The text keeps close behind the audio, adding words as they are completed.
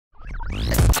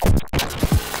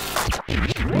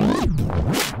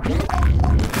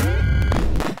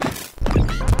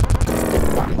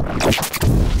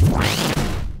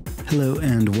Hello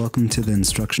and welcome to the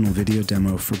instructional video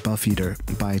demo for Buffeater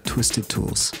by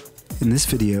Twistedtools. In this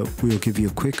video, we will give you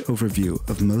a quick overview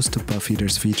of most of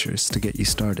Buffeater's features to get you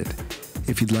started.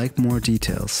 If you'd like more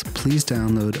details, please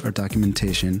download our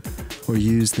documentation or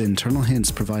use the internal hints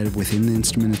provided within the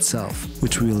instrument itself,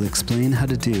 which we will explain how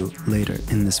to do later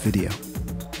in this video.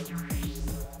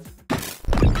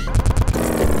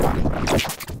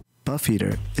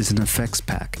 Buffeater is an effects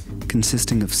pack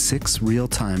consisting of 6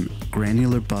 real-time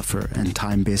granular buffer and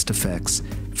time-based effects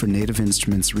for Native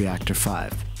Instruments Reactor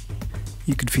 5.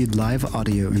 You could feed live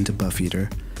audio into Buffeater,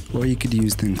 or you could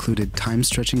use the included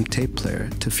time-stretching tape player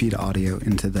to feed audio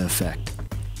into the effect.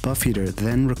 Buffeater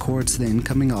then records the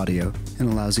incoming audio and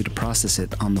allows you to process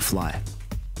it on the fly.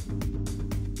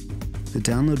 The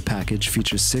download package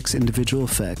features 6 individual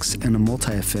effects and a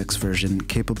multi-effects version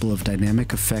capable of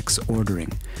dynamic effects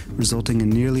ordering, resulting in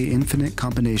nearly infinite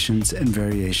combinations and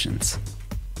variations.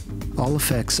 All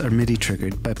effects are MIDI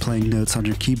triggered by playing notes on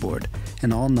your keyboard,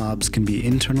 and all knobs can be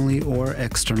internally or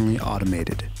externally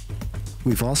automated.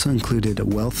 We've also included a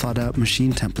well-thought-out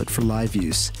machine template for live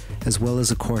use, as well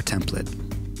as a core template.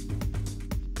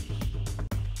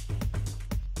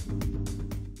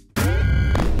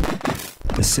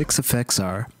 The 6 effects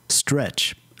are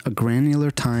Stretch, a granular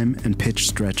time and pitch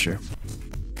stretcher.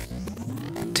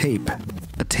 Tape,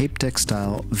 a tape deck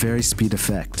style vari-speed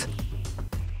effect.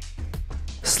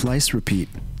 Slice Repeat,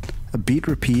 a beat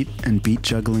repeat and beat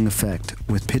juggling effect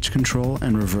with pitch control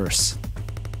and reverse.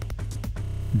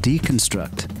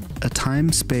 Deconstruct, a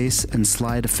time, space, and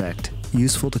slide effect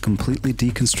useful to completely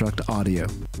deconstruct audio.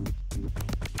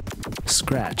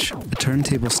 Scratch, a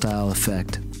turntable style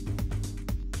effect.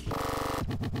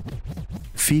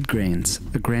 Feed Grains,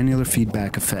 a granular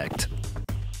feedback effect.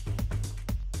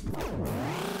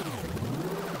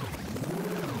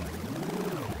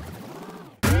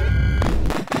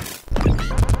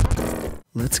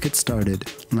 Let's get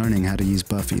started learning how to use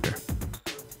Buffeater.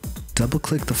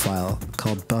 Double-click the file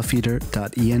called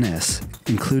buffeater.ens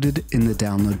included in the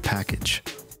download package.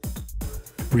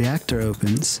 Reactor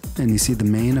opens, and you see the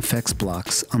main effects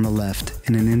blocks on the left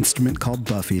in an instrument called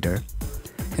Buffeater,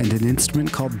 and an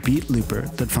instrument called Beat Looper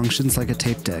that functions like a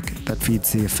tape deck that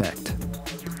feeds the effect.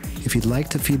 If you'd like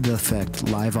to feed the effect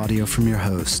live audio from your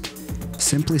host,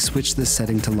 simply switch this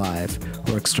setting to live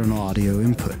or external audio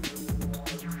input.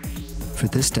 For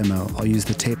this demo, I'll use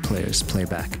the tape player's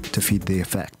playback to feed the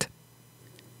effect.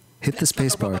 Hit the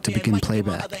spacebar to begin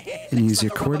playback, and use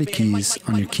your QWERTY keys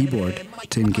on your keyboard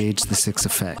to engage the 6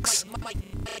 effects.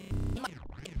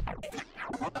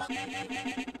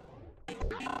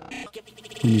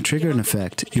 When you trigger an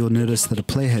effect, you'll notice that a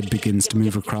playhead begins to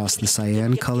move across the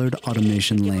cyan-colored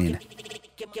automation lane.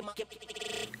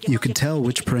 You can tell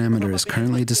which parameter is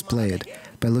currently displayed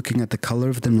by looking at the color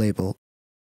of the label.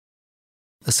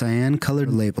 A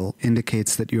cyan-colored label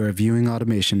indicates that you are viewing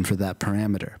automation for that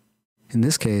parameter. In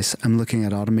this case, I'm looking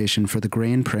at automation for the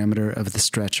grain parameter of the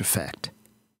stretch effect.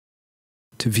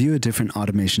 To view a different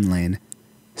automation lane,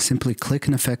 simply click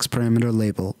an effects parameter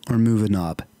label or move a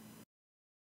knob.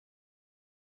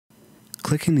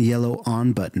 Clicking the yellow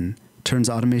On button turns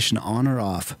automation on or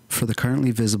off for the currently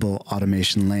visible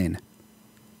automation lane.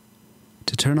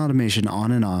 To turn automation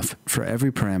on and off for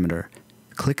every parameter,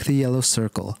 click the yellow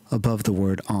circle above the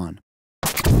word On.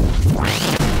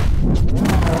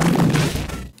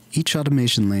 Each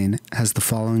automation lane has the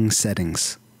following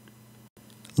settings.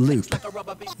 Loop.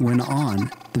 When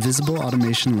on, the visible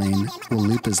automation lane will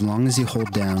loop as long as you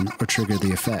hold down or trigger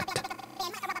the effect.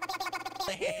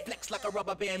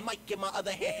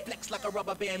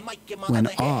 When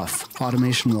off,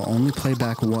 automation will only play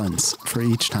back once for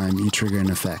each time you trigger an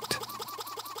effect.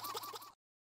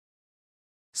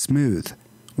 Smooth.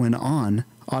 When on,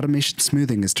 automation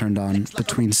smoothing is turned on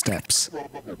between steps.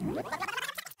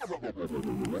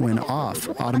 When off,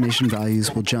 automation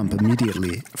values will jump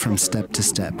immediately from step to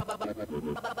step.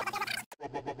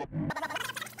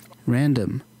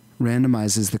 Random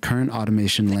randomizes the current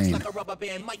automation lane.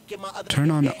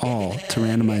 Turn on All to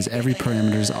randomize every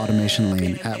parameter's automation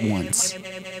lane at once.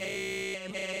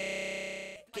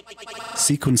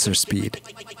 Sequencer Speed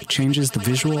changes the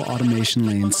visual automation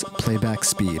lane's playback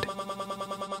speed.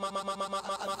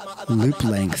 Loop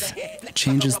Length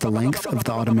changes the length of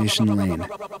the automation lane.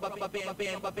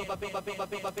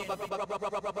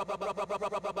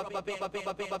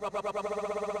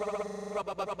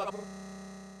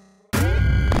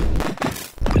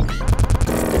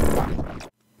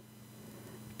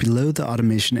 Below the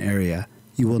automation area,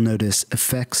 you will notice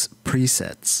Effects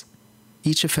Presets.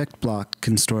 Each effect block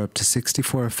can store up to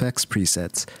 64 effects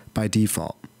presets by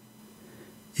default.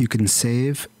 You can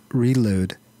save,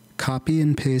 reload, copy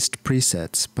and paste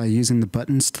presets by using the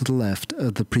buttons to the left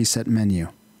of the preset menu.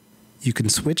 You can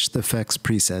switch the effects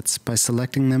presets by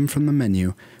selecting them from the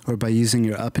menu or by using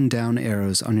your up and down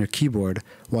arrows on your keyboard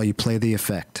while you play the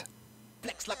effect.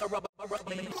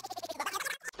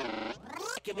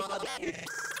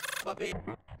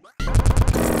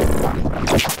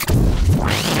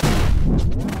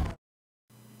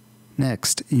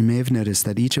 Next, you may have noticed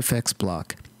that each effects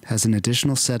block has an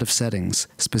additional set of settings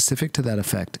specific to that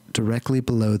effect directly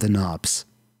below the knobs.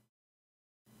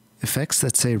 Effects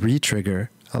that say retrigger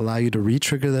allow you to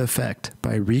retrigger the effect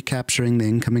by recapturing the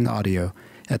incoming audio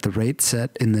at the rate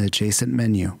set in the adjacent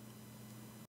menu.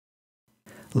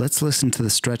 Let's listen to the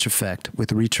stretch effect with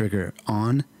retrigger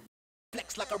on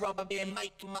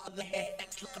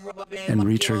and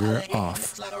retrigger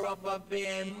off.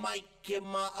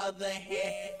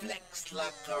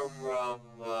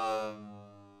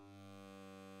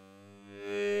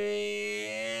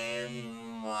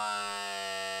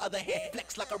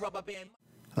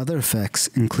 Other effects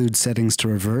include settings to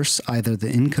reverse either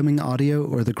the incoming audio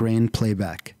or the grain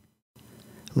playback.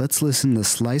 Let's listen to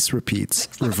slice repeats,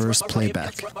 reverse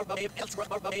playback.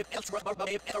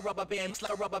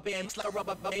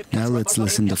 Now let's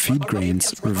listen to feed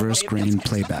grains, reverse grain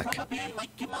playback.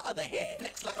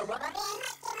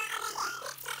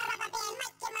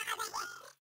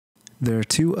 There are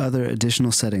two other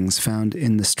additional settings found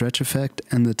in the stretch effect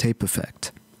and the tape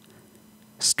effect.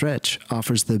 Stretch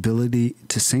offers the ability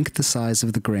to sync the size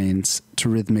of the grains to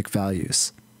rhythmic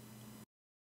values.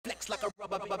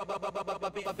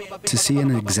 To see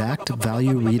an exact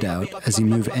value readout as you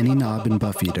move any knob in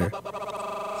Buffeater,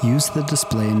 use the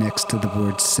display next to the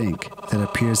word sync that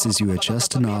appears as you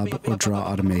adjust a knob or draw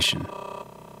automation.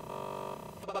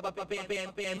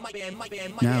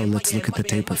 Now let's look at the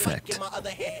tape effect.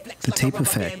 The tape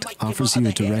effect offers you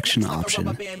a direction option,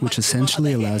 which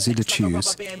essentially allows you to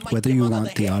choose whether you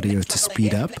want the audio to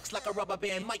speed up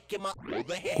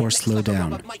or slow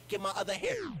down.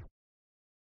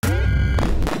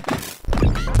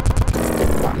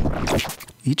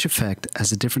 Each effect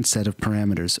has a different set of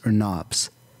parameters or knobs.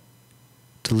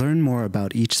 To learn more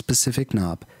about each specific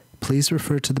knob, please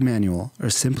refer to the manual or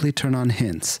simply turn on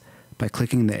hints by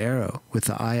clicking the arrow with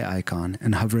the eye icon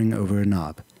and hovering over a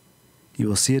knob. You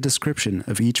will see a description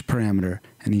of each parameter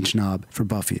and each knob for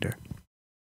Buffeater.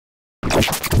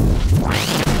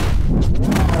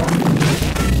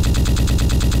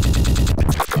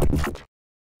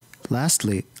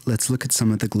 Lastly, let's look at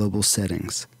some of the global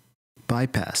settings.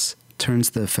 Bypass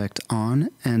turns the effect on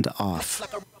and off.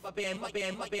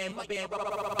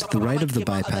 To the right of the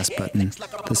bypass button,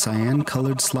 the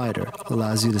cyan-colored slider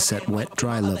allows you to set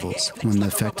wet-dry levels when the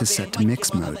effect is set to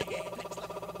mix mode.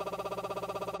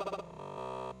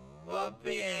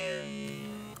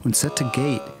 When set to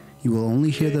gate, you will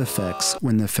only hear the effects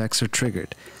when the effects are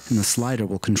triggered, and the slider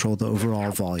will control the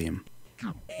overall volume.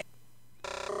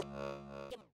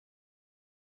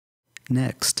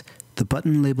 Next, the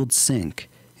button labeled Sync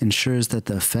ensures that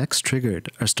the effects triggered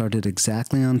are started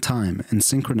exactly on time and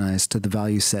synchronized to the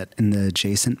value set in the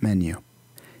adjacent menu.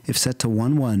 If set to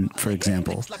 1-1, for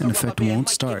example, an effect won't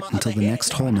start until the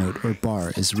next whole note or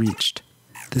bar is reached.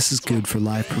 This is good for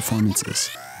live performances,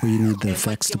 where you need the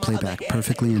effects to play back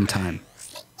perfectly in time.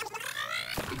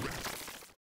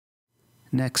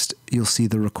 Next, you'll see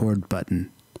the Record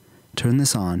button. Turn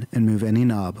this on and move any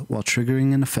knob while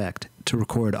triggering an effect to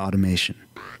record automation.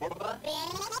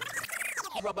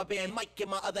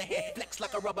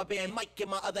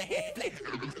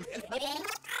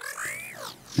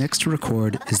 Next to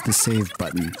record is the Save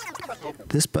button.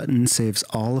 This button saves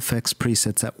all effects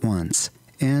presets at once,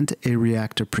 and a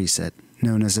reactor preset,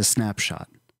 known as a snapshot.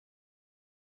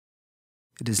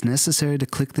 It is necessary to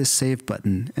click this Save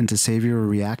button and to save your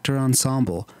reactor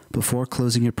ensemble before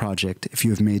closing your project if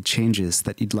you have made changes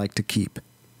that you'd like to keep.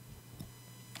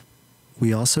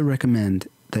 We also recommend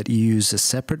that you use a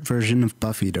separate version of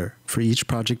Buffeater for each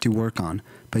project you work on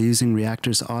by using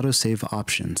Reactor's autosave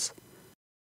options.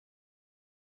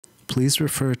 Please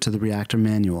refer to the Reactor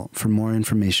manual for more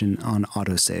information on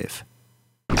autosave.